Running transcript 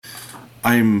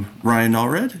I'm Ryan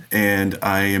Allred, and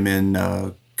I am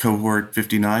in cohort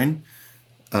 59.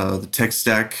 The tech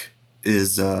stack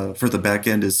is for the back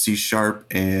end is C Sharp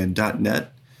and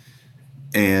 .NET,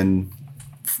 and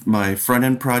my front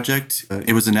end project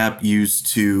it was an app used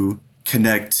to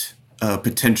connect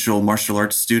potential martial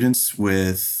arts students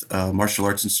with martial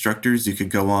arts instructors. You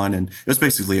could go on, and it was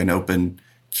basically an open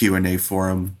Q&A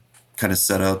forum kind of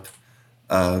setup.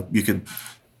 You could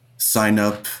sign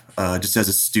up just as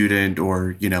a student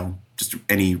or, just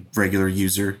any regular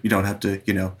user. You don't have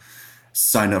to,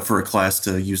 sign up for a class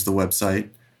to use the website.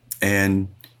 And,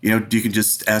 you can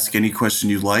just ask any question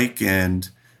you like. And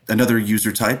another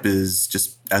user type is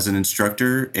just as an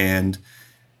instructor. And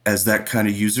as that kind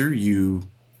of user, you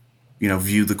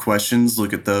view the questions,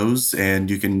 look at those, and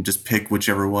you can just pick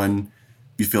whichever one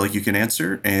you feel like you can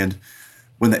answer. And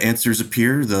when the answers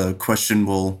appear, the question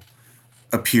will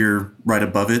appear right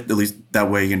above it. At least that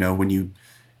way, when you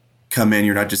come in,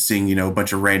 you're not just seeing, a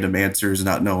bunch of random answers,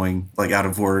 not knowing, like out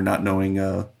of order, not knowing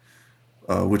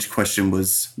which question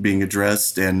was being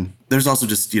addressed. And there's also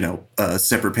just, a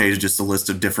separate page, just a list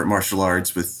of different martial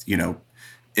arts with,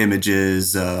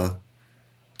 images,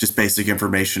 just basic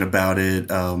information about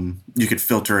it. You could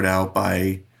filter it out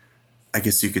by, I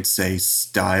guess you could say,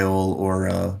 style,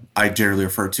 or I generally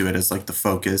refer to it as like the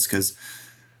focus, because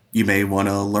you may want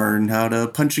to learn how to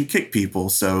punch and kick people.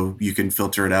 So you can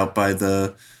filter it out by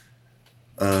the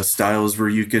styles where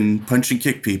you can punch and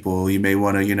kick people. You may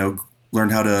want to, learn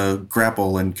how to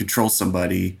grapple and control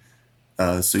somebody.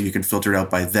 So you can filter it out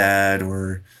by that,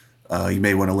 or you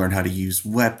may want to learn how to use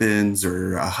weapons,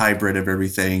 or a hybrid of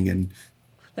everything. And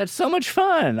That's so much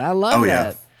fun. I love oh yeah,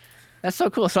 that. That's so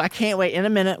cool. So I can't wait. In a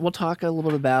minute, we'll talk a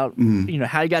little bit about,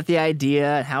 how you got the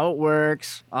idea, how it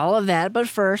works, all of that. But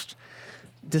first,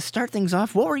 to start things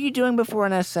off, what were you doing before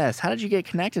NSS? How did you get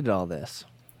connected to all this?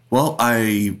 well,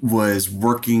 I was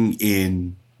working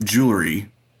in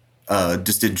jewelry.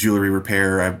 Just did jewelry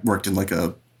repair. I worked in like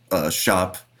a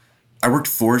shop. I worked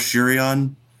for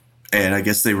Shurion, and I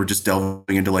guess they were just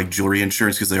delving into like jewelry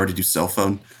insurance because they already do cell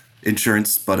phone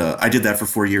insurance. But I did that for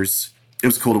 4 years. It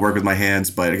was cool to work with my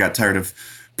hands, but I got tired of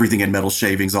breathing in metal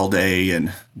shavings all day,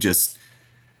 and just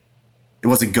it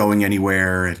wasn't going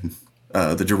anywhere, and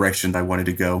the direction I wanted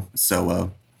to go.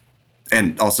 So,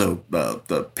 and also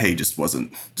the pay just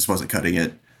wasn't cutting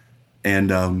it.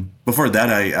 And before that,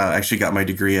 I actually got my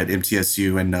degree at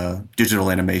MTSU in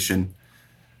digital animation,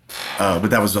 but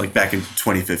that was like back in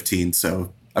 2015.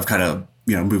 So I've kind of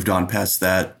moved on past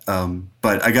that.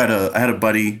 But I had a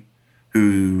buddy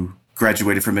who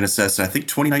graduated from NSS in I think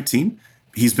 2019.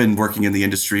 He's been working in the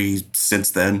industry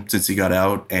since then, since he got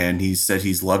out, and he said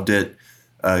he's loved it.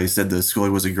 He said the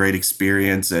schooling was a great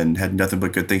experience and had nothing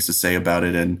but good things to say about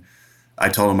it. And I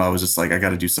told him I was just like, I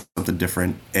got to do something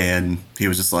different. And he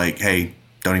was just like, hey,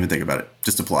 don't even think about it.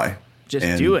 Just apply. Just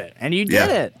And do it. And you did yeah,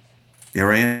 it.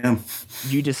 here I am.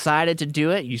 You decided to do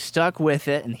it. You stuck with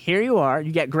it. And here you are.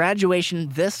 You got graduation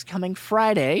this coming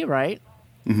Friday, right?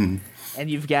 Hmm. And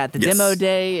you've got the demo Yes.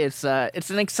 day. It's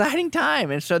an exciting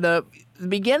time. And so the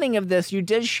beginning of this, you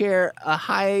did share a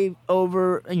high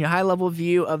level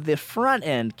view of the front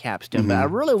end capstone, but I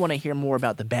really want to hear more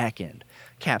about the back end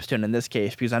capstone in this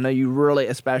case, because I know you really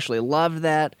especially love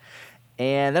that,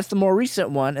 and that's the more recent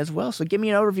one as well. So give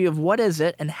me an overview of what is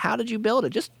it and how did you build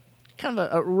it? Just kind of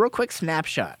a real quick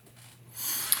snapshot.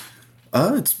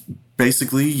 It's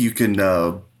basically you can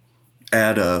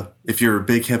add if you're a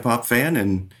big hip hop fan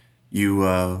and you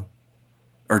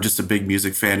are just a big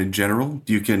music fan in general,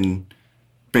 you can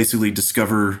basically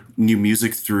discover new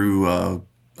music through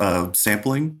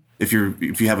sampling. If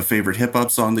you have a favorite hip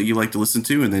hop song that you like to listen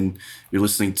to, and then you're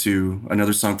listening to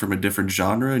another song from a different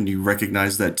genre, and you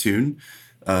recognize that tune,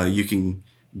 you can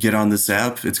get on this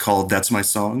app. It's called That's My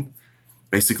Song.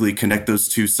 Basically, connect those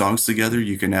two songs together.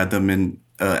 You can add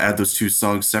those two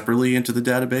songs separately into the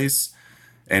database,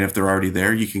 and if they're already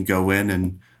there, you can go in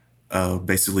and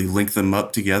basically link them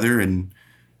up together, and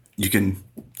you can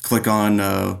click on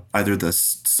either the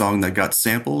song that got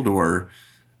sampled or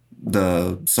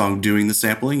the song doing the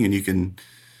sampling, and you can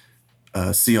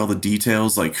see all the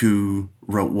details, like who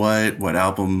wrote what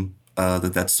album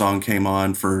that song came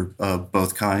on for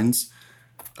both kinds.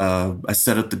 I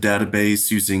set up the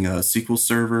database using a SQL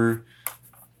Server.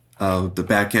 The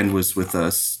backend was with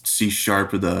a C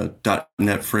Sharp with a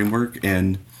 .NET framework,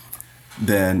 and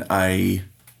then I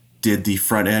did the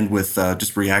front end with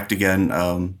just React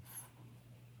again.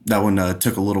 That one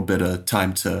took a little bit of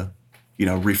time to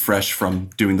refresh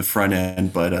from doing the front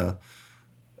end, but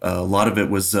a lot of it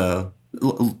was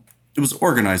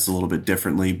organized a little bit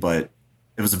differently, but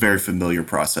it was a very familiar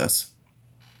process.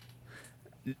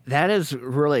 That is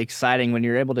really exciting when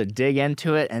you're able to dig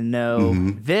into it and know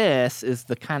this is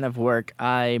the kind of work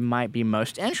I might be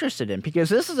most interested in. Because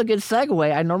this is a good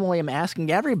segue. I normally am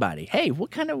asking everybody, hey,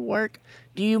 what kind of work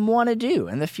do you want to do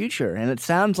in the future? And it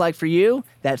sounds like for you,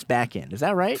 that's back end. Is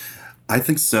that right? I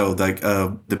think so. Like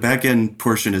the back end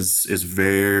portion is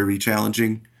very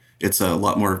challenging. It's a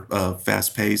lot more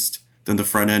fast paced than the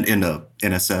front end in a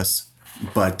NSS,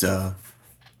 but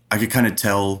I could kind of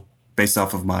tell based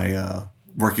off of my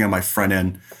working on my front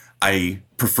end, I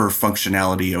prefer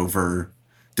functionality over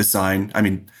design. I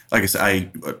mean, like I said,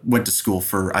 I went to school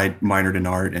I minored in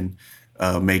art and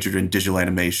majored in digital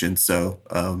animation, so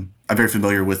I'm very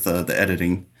familiar with the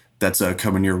editing that's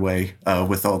coming your way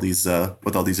with all these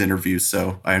interviews.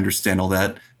 So I understand all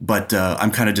that, but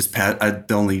I'm kind of just the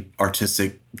only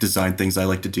artistic design things I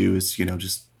like to do is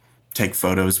just take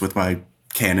photos with my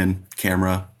Canon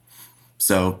camera.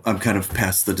 So I'm kind of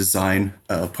past the design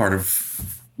part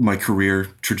of my career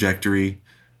trajectory.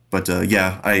 But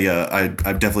yeah, I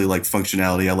definitely like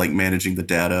functionality. I like managing the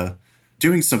data.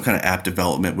 Doing some kind of app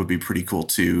development would be pretty cool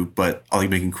too. But I like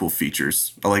making cool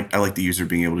features. I like the user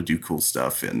being able to do cool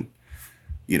stuff and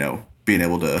being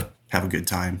able to have a good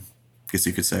time, I guess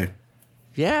you could say.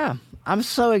 Yeah, I'm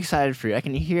so excited for you. I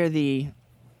can hear the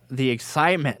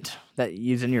excitement that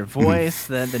is in your voice,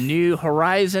 the new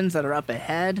horizons that are up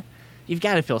ahead. You've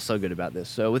got to feel so good about this.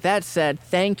 So with that said,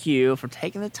 thank you for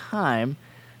taking the time.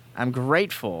 I'm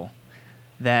grateful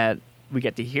that we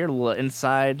get to hear a little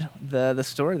inside the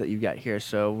story that you've got here.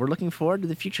 So we're looking forward to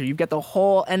the future. You've got the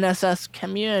whole NSS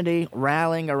community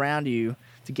rallying around you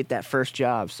to get that first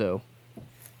job. So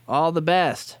all the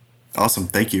best. Awesome.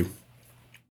 Thank you.